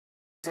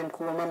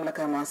Mkuu wa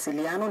mamlaka ya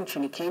mawasiliano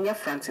nchini Kenya,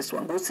 Francis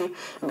Wambusi,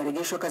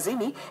 amerejeshwa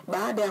kazini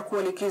baada ya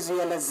kuwa likizo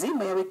ya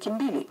lazima ya wiki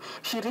mbili.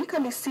 Shirika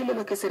lisilo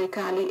la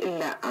kiserikali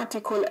la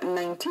Article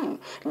 19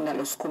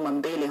 linalosukuma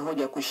mbele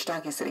hoja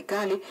kushtaki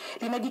serikali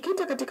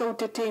linajikita katika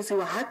utetezi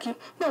wa haki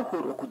na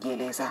uhuru wa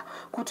kujieleza.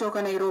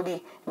 Kutoka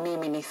Nairobi,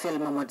 mimi ni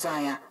Thelma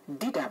Mwazaya,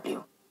 DW.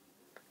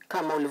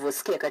 Kama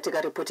ulivyosikia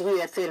katika ripoti hiyo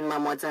ya Thelma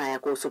Mwazaya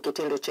kuhusu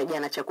kitendo cha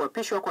jana cha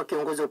kuapishwa kwa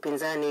kiongozi wa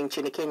upinzani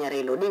nchini Kenya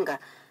Raila Odinga,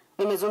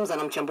 nimezungumza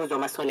na mchambuzi wa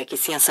masuala ya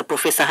kisiasa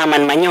Profesa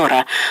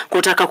Mchana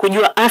kutaka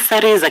kujua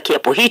athari za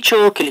kiapo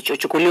hicho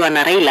kilichochukuliwa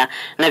na Raila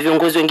na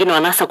viongozi wengine wa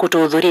NASA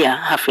kutohudhuria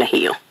hafla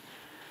hiyo.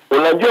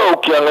 Unajua,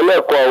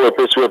 ukiangalia kwa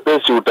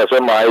wepesi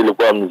utasema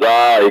ilikuwa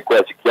mzaa,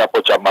 ilikuwa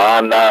kiapo cha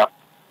maana,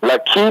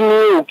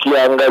 lakini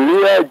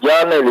ukiangalia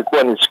jana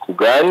ilikuwa ni siku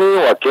gani,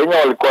 Wakenya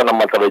walikuwa na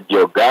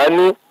matarajio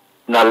gani,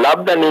 na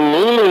labda ni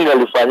nini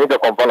linalifanyika.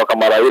 Kwa mfano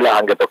kama Raila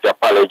angetokea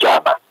pale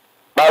jana,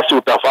 basi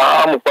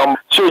utafahamu kwamba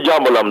sio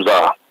jambo la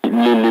mzaa,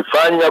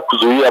 lilifanya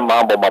kuzuia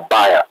mambo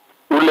mabaya.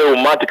 Ule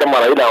umati kama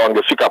Raila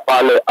wangefika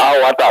pale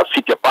au hata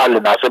afike pale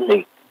na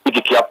aseme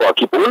hiki kiapo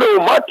hakipo, ule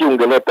umati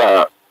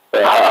ungeleta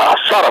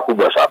hasara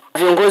kubwa sana.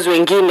 Viongozi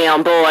wengine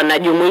ambao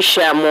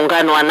wanajumuisha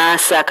muungano wa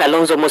NASA,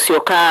 Kalonzo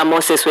Musyoka,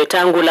 Moses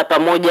Wetangula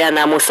pamoja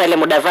na Musalia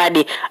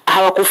Mudavadi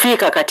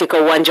hawakufika katika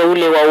uwanja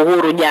ule wa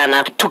Uhuru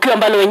jana. Tukio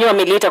ambalo wenyewe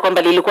wameliita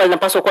kwamba lilikuwa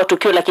linapaswa kuwa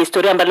tukio la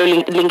kihistoria ambalo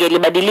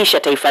lingelibadilisha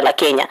taifa la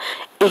Kenya.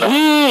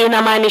 Hii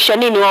inamaanisha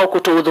nini wao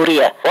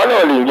kutohudhuria? Wale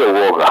waliingia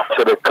uoga.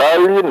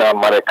 Serikali na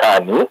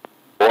Marekani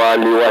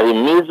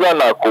waliwahimiza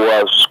na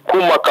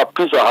kuwasukuma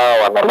kabisa hawa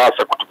wana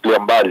NASA kutupilia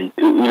mbali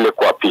ile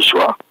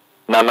kuapishwa.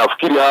 Na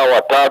nafikiri hawa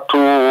watatu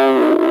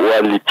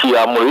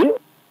walitia amri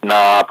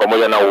na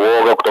pamoja na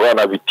uoga kutokana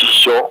na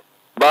vitisho,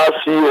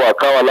 basi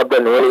wakawa labda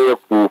ni wewe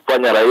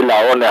kufanya Raila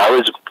aone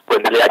hawezi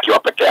kuendelea akiwa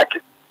peke yake.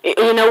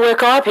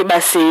 Inauweka wapi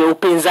basi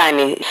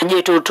upinzani?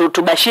 Je,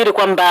 tubashiri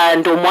kwamba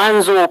ndio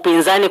mwanzo wa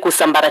upinzani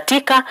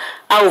kusambaratika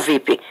au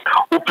vipi?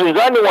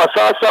 Upinzani wa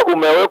sasa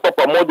umewekwa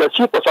pamoja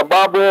si kwa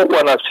sababu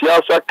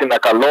wanasiasa kina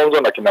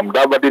Kalonzo na kina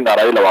Mudavadi na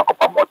Raila wako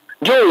pamoja,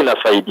 ndio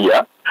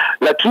inasaidia,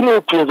 lakini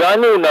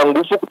upinzani una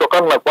nguvu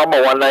kutokana na kwamba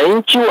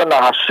wananchi wana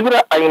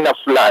hasira aina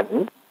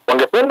fulani,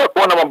 wangependa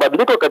kuona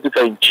mabadiliko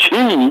katika nchi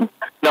hii,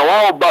 na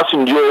wao basi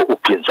ndio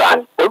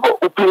upinzani. Kwa hivyo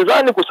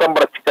upinzani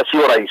kusambaratika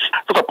sio rahisi.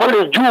 Sasa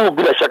pale juu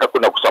bila shaka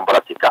kuna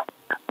kusambaratika.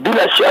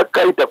 Bila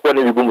shaka itakuwa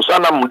ni vigumu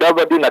sana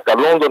Mudavadi na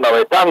Kalonzo na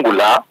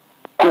Wetangula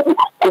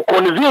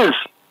kuconvince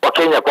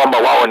Wakenya kwamba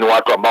wao ni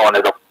watu ambao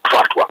wanaweza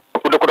kufuatwa.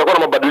 Kutakuwa na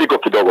mabadiliko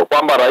kidogo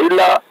kwamba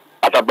Raila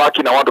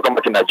atabaki na watu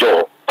kama kina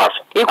Joe.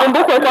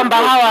 Ikumbukwe kwamba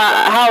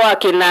hawa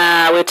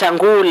kina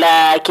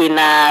Wetangula,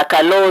 kina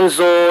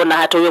Kalonzo na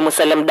hata huyo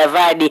Musalia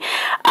Mudavadi,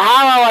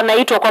 hawa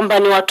wanaitwa kwamba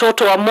ni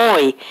watoto wa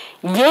Moi.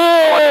 Je,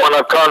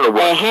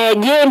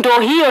 ndio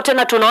hiyo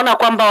tena tunaona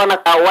kwamba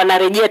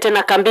wanarejea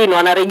tena kambini,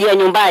 wanarejea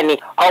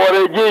nyumbani?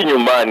 Hawarejei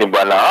nyumbani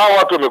bwana. Hawa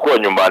watu wamekuwa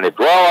nyumbani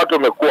tu. Hawa watu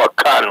wamekuwa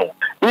KANU.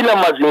 Ila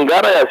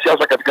mazingara ya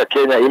siasa katika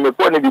Kenya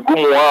imekuwa ni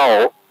vigumu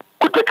wao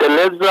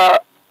kutekeleza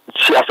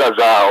siasa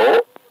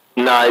zao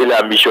na ile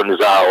ambition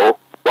zao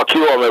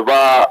wakiwa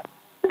wamevaa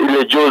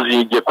ile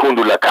jozi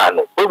jekundu la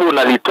KANU. Kwa hivyo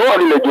unalitoa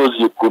lile jozi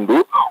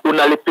jekundu,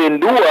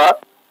 unalipendua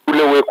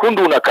ule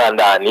wekundu unakaa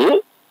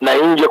ndani, na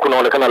nje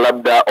kunaonekana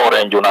labda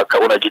orange,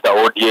 unajita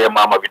ODM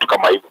ama vitu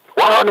kama hivyo.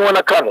 Wao ni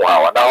wana KANU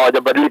hawa na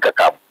hawajabadilika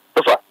kama.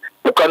 Sasa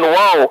ukanu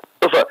wao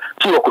sasa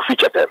sio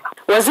kuficha tena.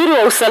 Waziri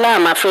wa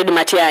usalama Fred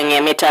Matiang'i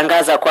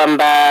ametangaza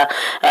kwamba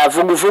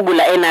vuguvugu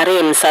la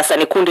NRM sasa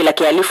ni kundi la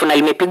kihalifu na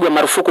limepigwa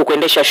marufuku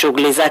kuendesha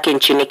shughuli zake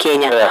nchini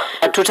Kenya.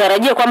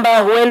 Tutarajia kwamba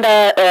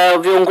huenda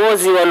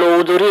viongozi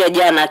waliohudhuria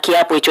jana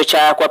kiapo hicho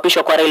cha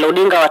kuapishwa kwa Raila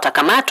Odinga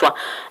watakamatwa,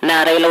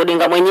 na Raila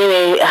Odinga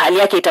mwenyewe hali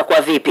yake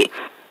itakuwa vipi?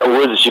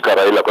 Huwezi shika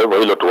Raila, kwa hivyo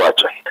hilo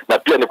tuache. Na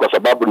pia ni kwa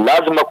sababu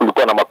lazima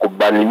kulikuwa na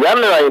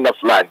makubaliano ya aina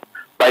fulani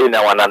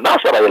baina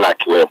wananasa Raila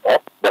akiwemo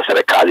na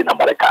serikali na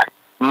Marekani.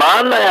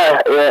 Maana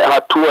ya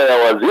hatua ya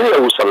waziri wa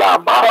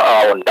usalama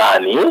au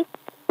ndani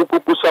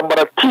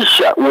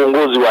kusambaratisha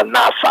uongozi wa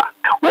NASA.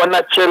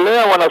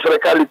 Wanachelea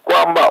wanaserikali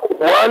kwamba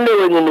wale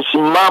wenye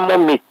misimamo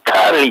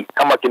mikali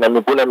kama kina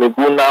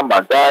Miguna,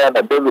 Magaya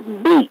na David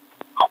B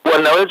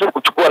wanaweza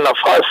kuchukua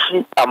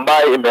nafasi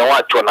ambayo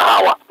imewachwa na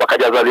hawa,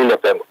 wakajaza lile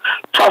pengo.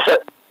 Sasa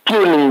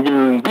hiyo ni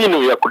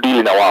mbinu ya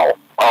kudili na wao.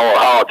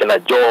 Hawa kina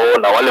Joe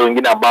na wale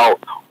wengine ambao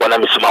wana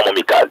misimamo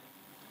mikali.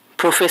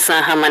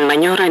 Profesa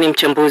Mchana ni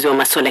mchambuzi wa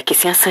masuala ya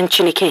kisiasa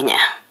nchini Kenya.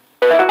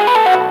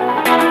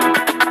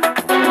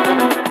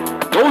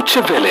 Deutsche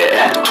Welle,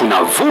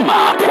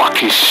 tunavuma kwa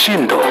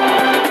kishindo.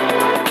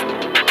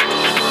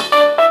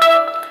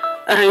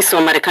 Rais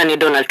wa Marekani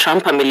Donald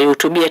Trump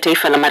amelihutubia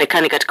taifa la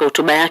Marekani katika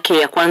hotuba yake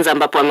ya kwanza,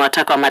 ambapo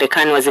amewataka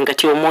Wamarekani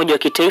wazingatie umoja wa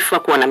kitaifa,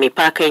 kuwa na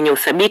mipaka yenye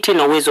uthabiti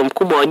na uwezo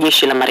mkubwa wa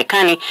jeshi la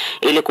Marekani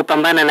ili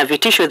kupambana na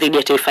vitisho dhidi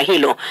ya taifa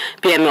hilo.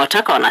 Pia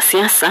amewataka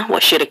wanasiasa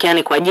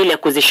washirikiane kwa ajili ya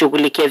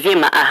kuzishughulikia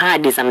vyema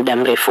ahadi za muda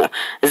mrefu.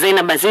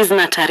 Zainab Aziz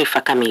na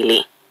taarifa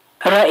kamili.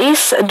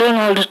 Rais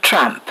Donald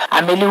Trump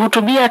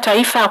amelihutubia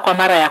taifa kwa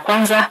mara ya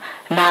kwanza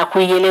na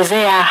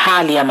kuielezea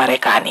hali ya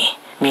Marekani.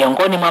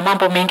 Miongoni mwa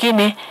mambo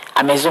mengine,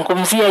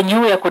 amezungumzia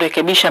juu ya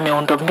kurekebisha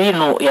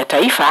miundombinu ya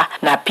taifa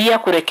na pia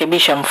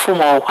kurekebisha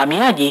mfumo wa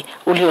uhamiaji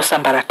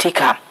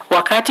uliosambaratika.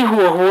 Wakati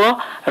huo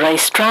huo,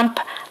 Rais Trump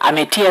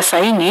ametia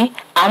saini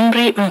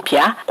amri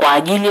mpya kwa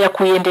ajili ya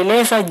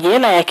kuiendeleza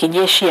jela ya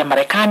kijeshi ya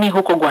Marekani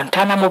huko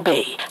Guantanamo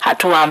Bay,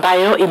 hatua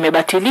ambayo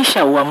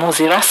imebatilisha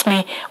uamuzi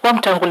rasmi wa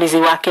mtangulizi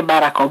wake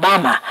Barack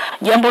Obama.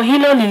 Jambo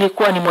hilo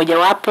lilikuwa ni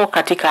mojawapo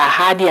katika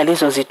ahadi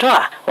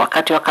alizozitoa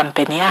wakati wa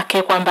kampeni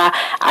yake kwamba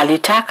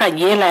alitaka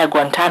jela ya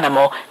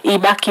Guantanamo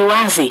ibaki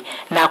wazi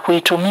na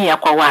kuitumia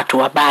kwa watu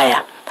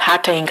wabaya,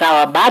 hata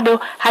ingawa bado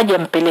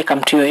hajampeleka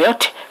mtu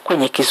yoyote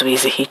kwenye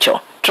kizuizi hicho.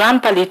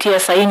 Trump alitia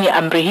saini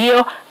amri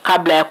hiyo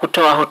kabla ya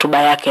kutoa hotuba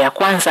yake ya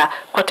kwanza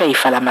kwa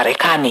taifa la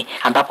Marekani,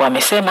 ambapo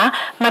amesema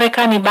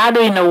Marekani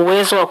bado ina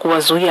uwezo wa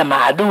kuwazuia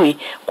maadui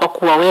kwa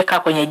kuwaweka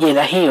kwenye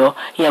jela hiyo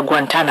ya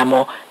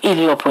Guantanamo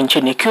iliyopo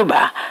nchini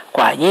Cuba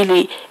kwa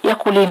ajili ya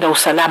kulinda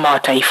usalama wa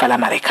taifa la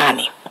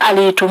Marekani.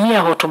 Aliitumia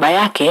hotuba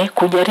yake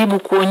kujaribu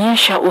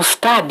kuonyesha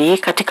ustadi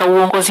katika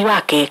uongozi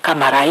wake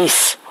kama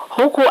rais,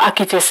 huku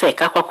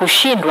akiteseka kwa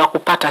kushindwa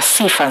kupata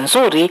sifa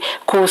nzuri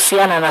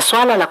kuhusiana na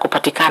swala la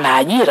kupatikana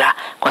ajira,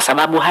 kwa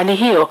sababu hali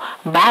hiyo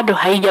bado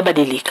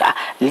haijabadilika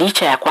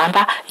licha ya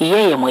kwamba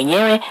yeye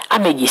mwenyewe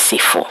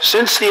amejisifu.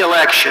 Since the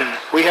election,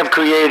 we have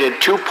created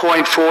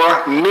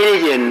 2.4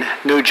 million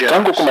new jobs.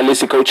 Tangu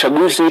kumalizika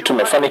uchaguzi,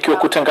 tumefanikiwa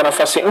kutenga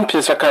nafasi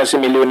mpya za kazi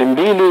milioni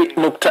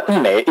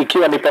 2.4,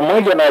 ikiwa ni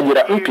pamoja na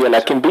ajira mpya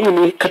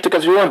 200,000 katika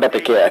viwanda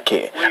pekee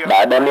yake.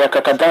 Baada ya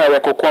miaka kadhaa ya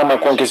kukwama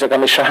kuongezeka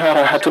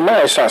mishahara,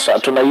 hatimaye sasa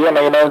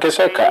tunaiona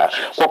inaongezeka.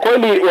 Kwa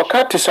kweli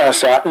wakati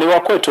sasa ni wa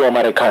kwetu wa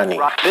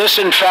Marekani. This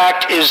in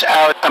fact is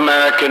our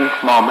American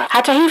moment.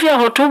 Hata hivyo,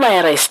 hotuba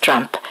ya Rais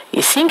Trump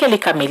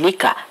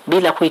isingelikamilika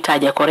bila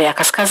kuitaja Korea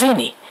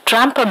Kaskazini.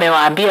 Trump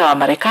amewaambia wa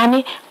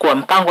Marekani kuwa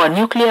mpango wa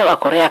nyuklia wa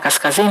Korea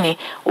Kaskazini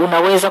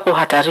unaweza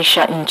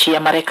kuhatarisha nchi ya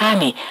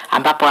Marekani,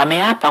 ambapo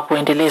ameapa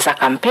kuendeleza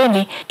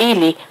kampeni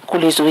ili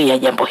kulizuia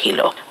jambo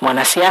hilo.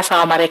 Mwanasiasa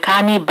wa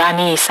Marekani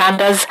Bernie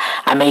Sanders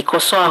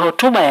ameikosoa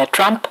hotuba ya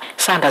Trump.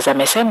 Sanders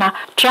amesema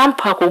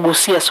Trump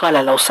hakugusia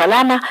swala la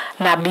usalama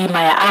na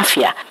bima ya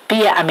afya.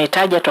 Pia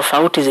ametaja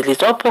tofauti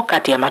zilizopo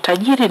kati ya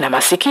matajiri na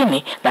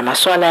masikini na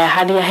masuala ya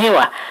hali ya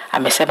hewa.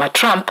 Amesema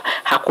Trump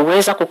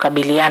hakuweza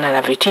kukabiliana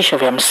na vitisho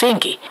vya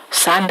msingi.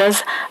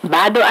 Sanders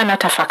bado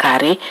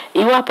anatafakari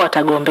iwapo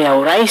atagombea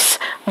urais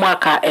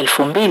mwaka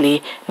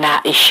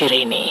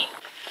 2020.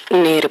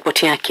 Ni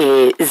ripoti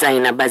yake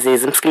Zainab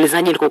Aziz.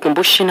 Msikilizaji,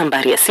 nikukumbushe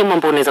nambari ya simu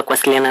ambayo unaweza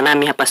kuwasiliana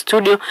nami hapa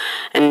studio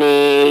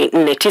ni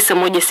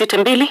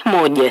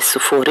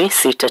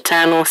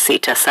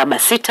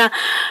 491621065676.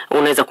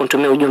 Unaweza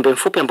kunitumia ujumbe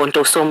mfupi ambao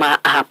nitausoma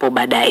hapo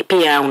baadaye.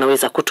 Pia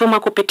unaweza kutuma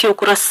kupitia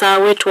ukurasa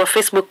wetu wa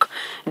Facebook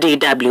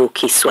DW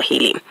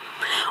Kiswahili.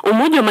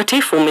 Umoja wa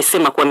Mataifa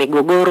umesema kuwa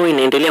migogoro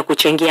inaendelea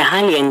kuchangia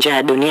hali ya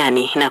njaa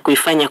duniani na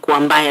kuifanya kuwa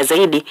mbaya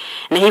zaidi,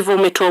 na hivyo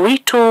umetoa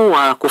wito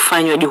wa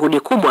kufanywa juhudi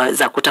kubwa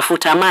za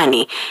kutafuta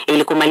amani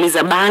ili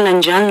kumaliza baa la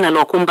njaa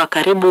linalowakumba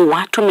karibu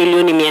watu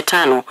milioni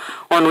 500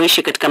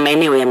 wanaoishi katika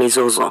maeneo ya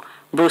mizozo.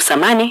 Bruce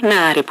Amani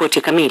na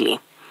ripoti kamili.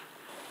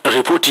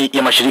 Ripoti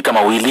ya mashirika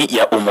mawili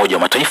ya Umoja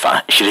wa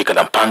Mataifa, shirika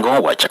la mpango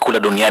wa chakula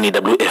duniani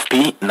WFP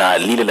na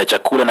lile la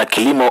chakula na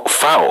kilimo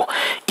FAO,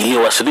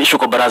 iliyowasilishwa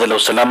kwa Baraza la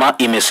Usalama,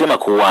 imesema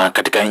kuwa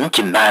katika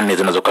nchi 8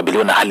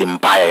 zinazokabiliwa na hali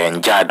mbaya ya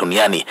njaa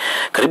duniani,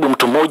 karibu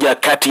mtu mmoja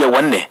kati ya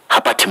 4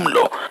 hapati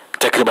mlo.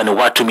 Takriban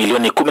watu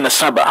milioni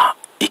 17,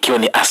 ikiwa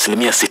ni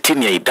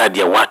 60% ya idadi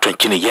ya watu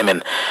nchini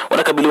Yemen,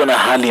 wanakabiliwa na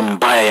hali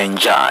mbaya ya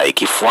njaa,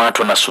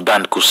 ikifuatwa na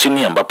Sudan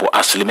Kusini ambapo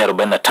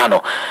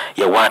 45%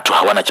 ya watu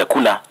hawana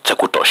chakula cha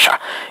kutosha.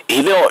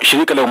 Hii leo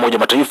shirika la Umoja wa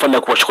Mataifa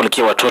la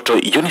kuwashughulikia watoto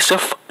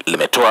UNICEF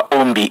limetoa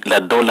ombi la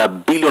dola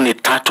bilioni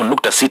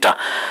 3.6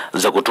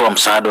 za kutoa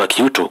msaada wa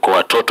kiutu kwa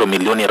watoto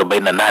milioni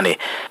 48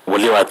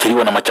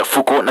 walioathiriwa na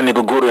machafuko na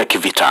migogoro ya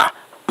kivita.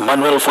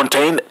 Manuel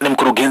Fontaine ni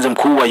mkurugenzi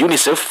mkuu wa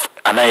UNICEF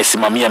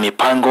anayesimamia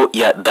mipango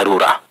ya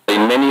dharura.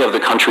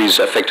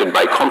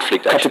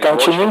 Katika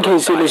nchi nyingi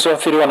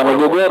zilizoathiriwa na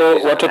migogoro,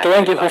 watoto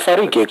wengi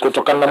hufariki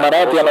kutokana na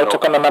maradhi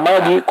yanayotokana na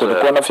maji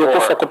kuliko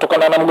wanavyokufa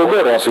kutokana na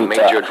mgogoro wa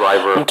vita.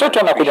 Mtoto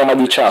anakunywa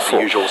maji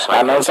chafu,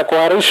 anaanza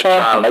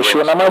kuharisha,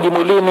 anaishiwa na maji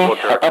mwilini,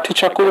 hapati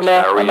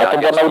chakula,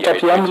 anakumbwa na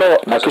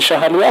utapiamlo, na kisha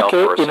hali yake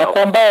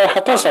inakuwa mbaya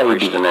hata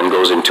zaidi.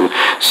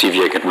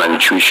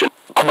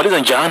 Kumaliza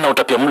njaa na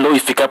utapiamlo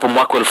ifikapo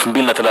mwaka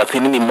 2030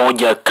 ni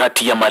moja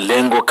kati ya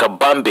malengo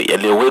kabambe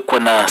yaliyowekwa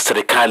na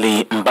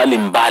serikali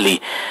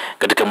mbalimbali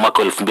katika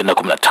mwaka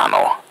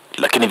 2015.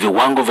 Lakini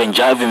viwango vya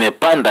njaa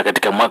vimepanda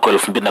katika mwaka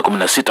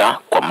 2016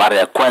 kwa mara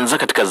ya kwanza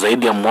katika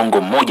zaidi ya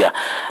mwongo mmoja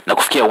na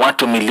kufikia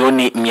watu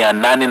milioni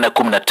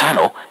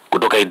 815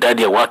 kutoka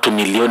idadi ya watu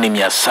milioni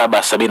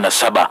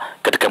 777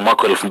 katika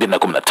mwaka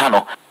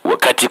 2015,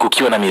 wakati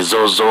kukiwa na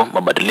mizozo,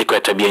 mabadiliko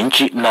ya tabia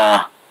nchi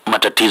na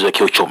matatizo ya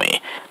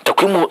kiuchumi.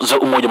 Takwimu za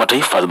Umoja wa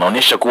Mataifa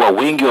zinaonyesha kuwa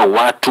wengi wa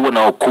watu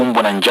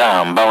wanaokumbwa na njaa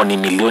ambao ni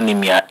milioni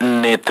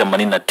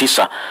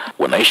 489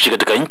 wanaishi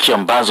katika nchi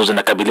ambazo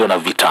zinakabiliwa na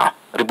vita.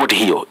 Ripoti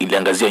hiyo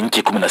iliangazia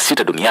nchi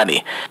 16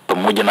 duniani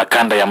pamoja na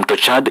kanda ya mto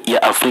Chad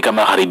ya Afrika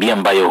Magharibi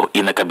ambayo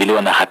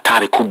inakabiliwa na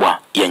hatari kubwa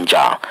ya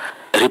njaa.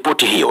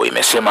 Ripoti hiyo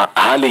imesema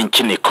hali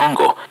nchini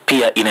Kongo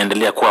pia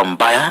inaendelea kuwa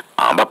mbaya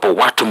ambapo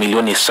watu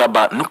milioni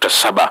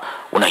 7.7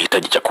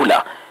 wanahitaji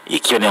chakula,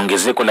 ikiwa ni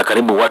ongezeko la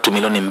karibu watu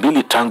milioni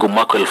 2 tangu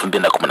mwaka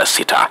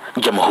 2016.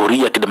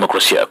 Jamhuri ya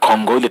Kidemokrasia ya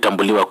Kongo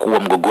ilitambuliwa kuwa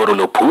mgogoro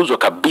uliopuuzwa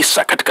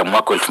kabisa katika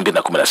mwaka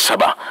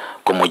 2017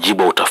 kwa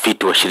mujibu wa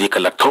utafiti wa shirika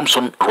la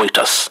Thomson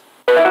Reuters.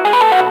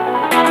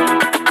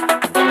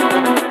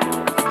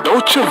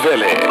 Deutsche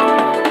Welle.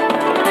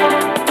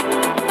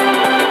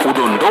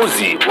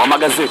 Udondozi wa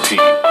magazeti.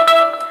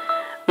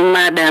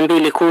 Mada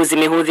mbili kuu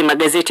zimehodhi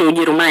magazeti ya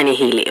Ujerumani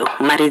hii leo.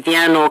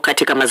 Maridhiano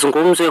katika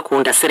mazungumzo ya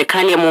kuunda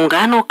serikali ya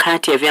muungano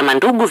kati ya vyama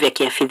ndugu vya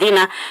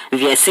kiafidhina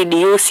vya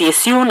CDU,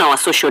 CSU na wa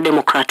Social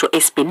Democrat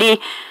wa SPD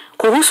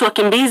kuhusu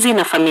wakimbizi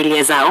na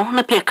familia zao,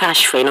 na pia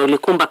kashfa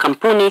inayolikumba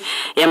kampuni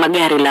ya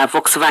magari la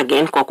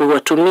Volkswagen kwa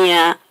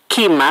kuwatumia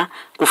kima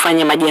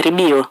kufanya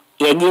majaribio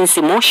ya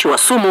jinsi moshi wa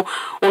sumu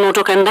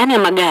unaotoka ndani ya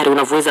magari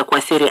unavyoweza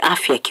kuathiri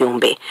afya ya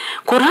kiumbe.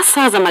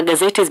 Kurasa za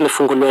magazeti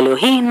zimefunguliwa leo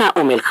hii na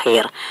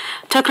Khair.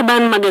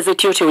 Takriban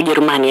magazeti yote ya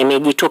Ujerumani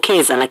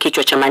yamejitokeza na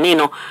kichwa cha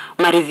maneno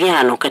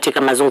maridhiano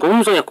katika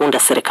mazungumzo ya kuunda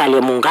serikali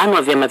ya muungano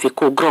wa vyama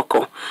vikuu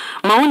GROKO.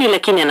 Maoni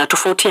lakini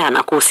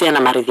yanatofautiana kuhusiana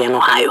na maridhiano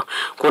hayo.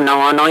 Kuna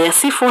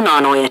wanaoyasifu na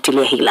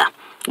wanaoyatilia hila.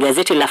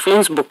 Gazeti la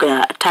Flensburg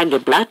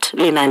Tageblatt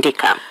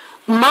linaandika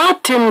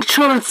Martin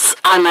Schulz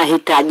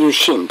anahitaji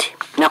ushindi.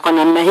 Na kwa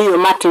namna hiyo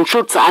Martin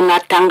Schulz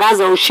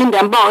anatangaza ushindi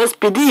ambao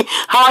SPD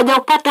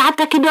hawajaupata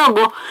hata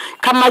kidogo,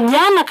 kama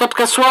jana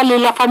katika swali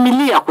la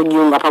familia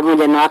kujiunga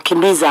pamoja na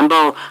wakimbizi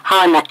ambao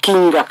hawana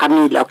kinga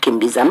kamili ya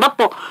ukimbizi,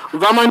 ambapo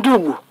vyama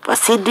ndugu wa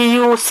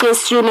CDU,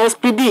 CSU na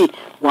SPD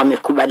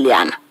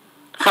wamekubaliana.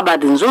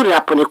 Habari nzuri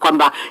hapo ni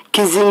kwamba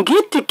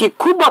kizingiti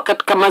kikubwa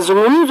katika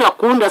mazungumzo ya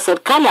kuunda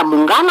serikali ya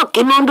muungano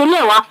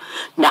kimeondolewa,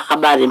 na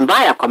habari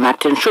mbaya kwa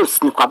Martin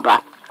Schulz ni kwamba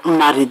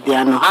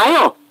maridhiano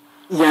hayo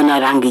yana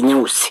rangi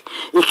nyeusi,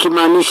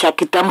 ikimaanisha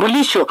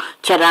kitambulisho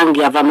cha rangi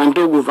ya vyama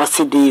ndugu vya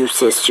CDU,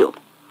 CSU.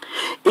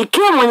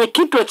 Ikiwa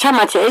mwenyekiti wa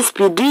chama cha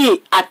SPD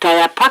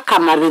atayapaka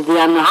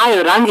maridhiano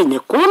hayo rangi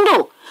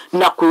nyekundu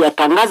na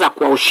kuyatangaza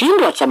kwa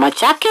ushindi wa chama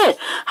chake,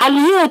 hali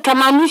hiyo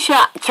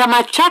itamaanisha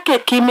chama chake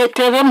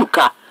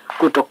kimeteremka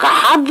kutoka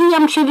hadhi ya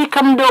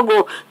mshirika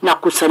mdogo na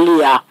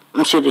kusalia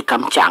mshirika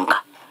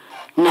mchanga,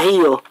 na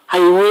hiyo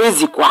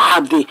haiwezi kwa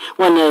hadhi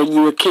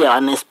wanayojiwekea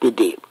wana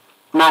SPD.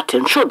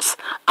 Martin Schulz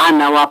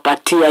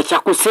anawapatia cha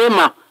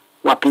kusema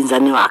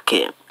wapinzani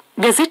wake.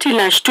 Gazeti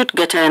la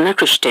Stuttgarter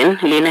Nachrichten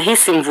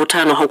linahisi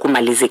mvutano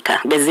haukumalizika.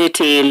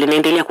 Gazeti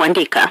linaendelea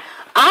kuandika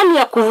hali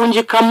ya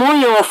kuvunjika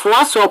moyo wa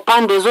wafuasi wa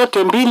pande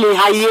zote mbili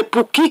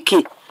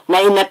haiepukiki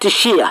na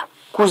inatishia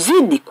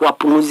kuzidi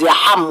kuwapunguzia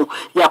hamu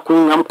ya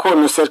kuunga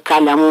mkono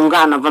serikali ya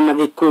muungano wa vyama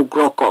vikuu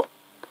GROKO.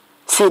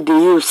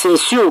 CDU,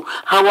 CSU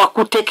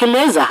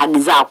hawakutekeleza ahadi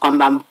zao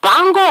kwamba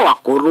mpango wa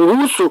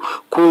kuruhusu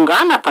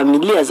kuungana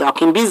familia za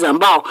wakimbizi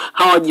ambao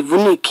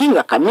hawajivunii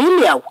kinga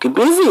kamili ya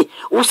ukimbizi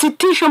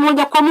usitishwe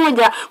moja kwa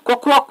moja, kwa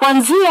kuwa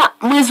kuanzia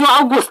mwezi wa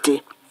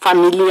Agosti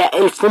familia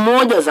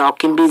 1000 za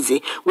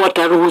wakimbizi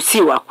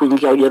wataruhusiwa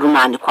kuingia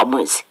Ujerumani kwa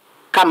mwezi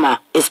kama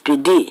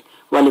SPD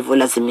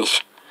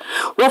walivyolazimisha.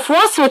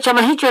 Wafuasi wa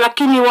chama hicho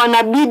lakini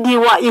wanabidi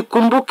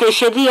waikumbuke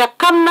sheria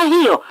kama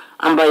hiyo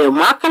ambayo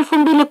mwaka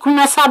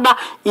 2017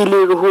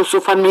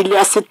 iliruhusu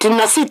familia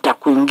 66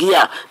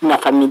 kuingia na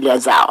familia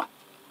zao.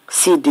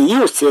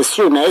 CDU,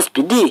 CSU na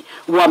SPD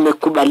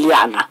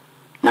wamekubaliana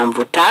na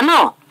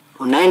mvutano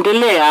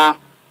unaendelea.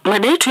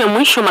 Mada yetu ya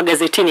mwisho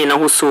magazetini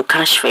inahusu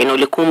kashfa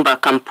inayolikumba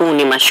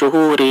kampuni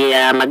mashuhuri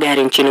ya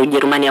magari nchini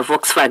Ujerumani ya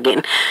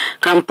Volkswagen.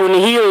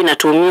 Kampuni hiyo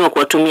inatuhumiwa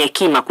kuwatumia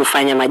kima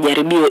kufanya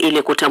majaribio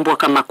ili kutambua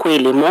kama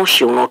kweli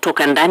moshi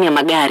unaotoka ndani ya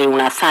magari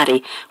una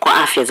athari kwa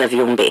afya za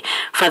viumbe.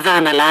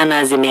 Fadhaa na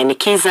laana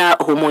zimeanikiza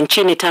humo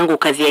nchini tangu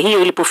kadhia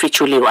hiyo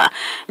ilipofichuliwa.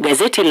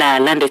 Gazeti la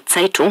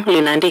Landeszeitung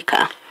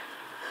linaandika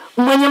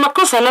mwenye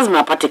makosa lazima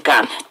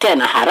apatikane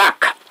tena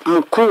haraka.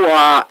 Mkuu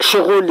wa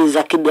shughuli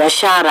za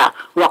kibiashara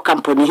wa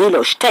kampuni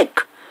hilo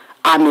Steck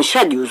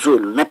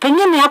ameshajiuzulu, na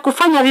pengine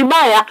hakufanya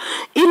vibaya,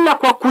 ila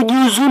kwa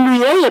kujiuzulu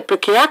yeye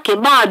peke yake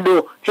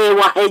bado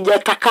hewa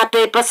haijatakata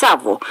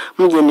ipasavyo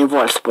mjini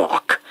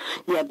Wolfsburg.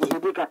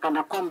 Yadhihirika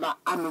kana kwamba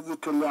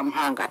amejitolea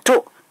mhanga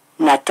tu,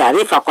 na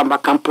taarifa kwamba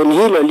kampuni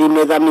hilo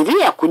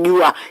limedhamiria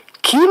kujua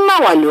kima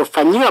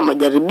waliofanyiwa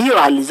majaribio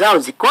hali zao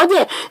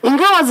zikoje,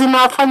 ingawa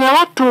zinawafanya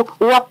watu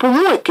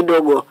wapumue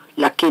kidogo,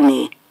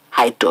 lakini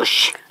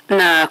haitoshi.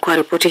 Na kwa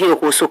ripoti hiyo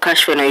kuhusu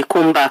kashfa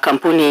inayoikumba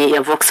kampuni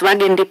ya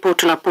Volkswagen ndipo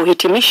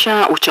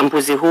tunapohitimisha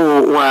uchambuzi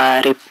huu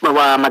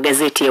wa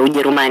magazeti ya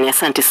Ujerumani.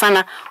 Asante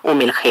sana,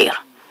 Khair.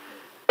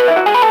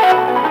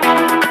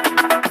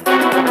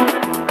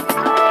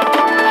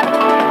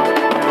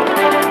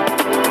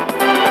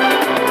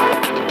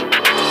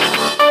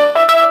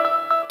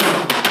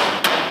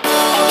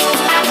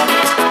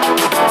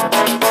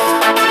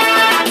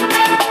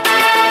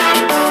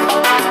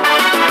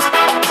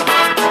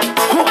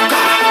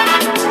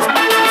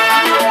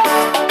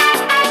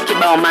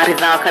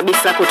 maridhawa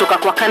kabisa kutoka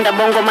kwa Kanda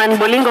Bongo Man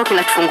Bolingo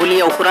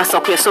kinatufungulia ukurasa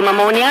wa kuyasoma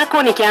maoni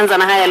yako, nikianza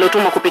na haya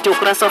yaliyotumwa kupitia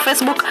ukurasa wa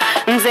Facebook.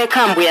 Mzee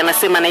Kambu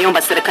anasema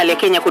naomba serikali ya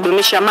Kenya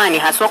kudumisha amani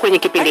haswa kwenye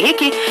kipindi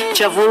hiki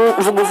cha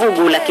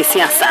vuguvugu la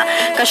kisiasa.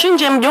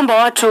 Kashinje mjomba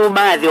watu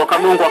baadhi wa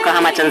Kagongo wa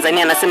Kahama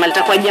Tanzania anasema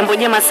litakuwa jambo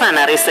jema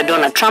sana Rais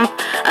Donald Trump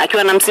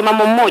akiwa na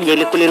msimamo mmoja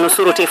ili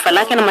kulinusuru taifa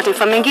lake na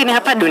mataifa mengine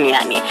hapa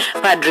duniani.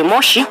 Padri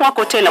Moshi wa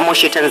Kotela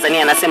Moshi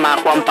Tanzania anasema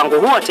kwa mpango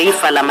huo wa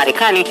taifa la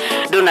Marekani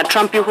Donald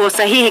Trump yuko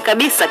sahihi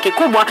kabisa,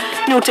 kikubwa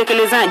ni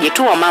utekelezaji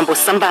tu wa mambo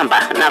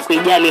sambamba na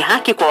kuijali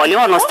haki kwa wale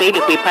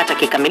wanaostahili kuipata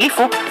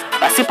kikamilifu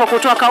pasipo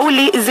kutoa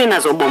kauli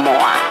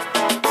zinazobomoa.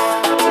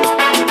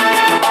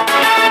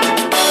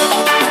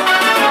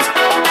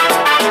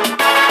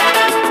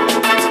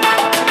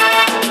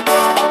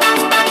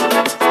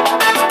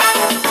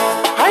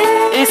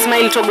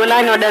 Ismail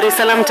Togolani wa Dar es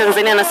Salaam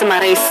Tanzania anasema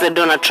Rais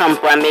Donald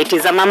Trump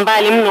ametizama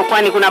mbali mno,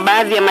 kwani kuna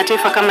baadhi ya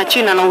mataifa kama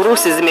China na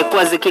Urusi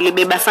zimekuwa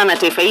zikilibeba sana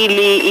taifa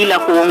hili, ila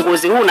kwa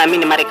uongozi huu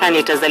naamini Marekani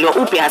itazaliwa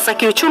upya hasa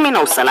kiuchumi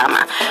na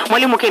usalama.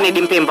 Mwalimu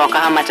Kennedy Mpemba wa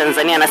Kahama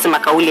Tanzania anasema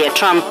kauli ya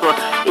Trump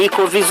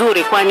iko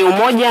vizuri, kwani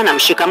umoja na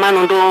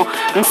mshikamano ndo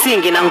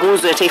msingi na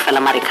nguzo ya taifa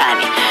la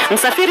Marekani.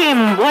 Msafiri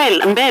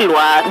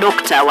Mbelwa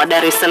Dr. wa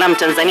Dar es Salaam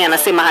Tanzania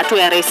anasema hatua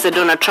ya Rais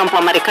Donald Trump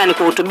wa Marekani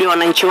kuhutubia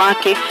wananchi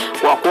wake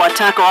kwa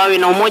kuwataka wawe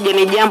na umoja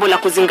ni jambo la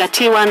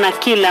kuzingatiwa na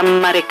kila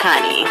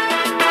Marekani.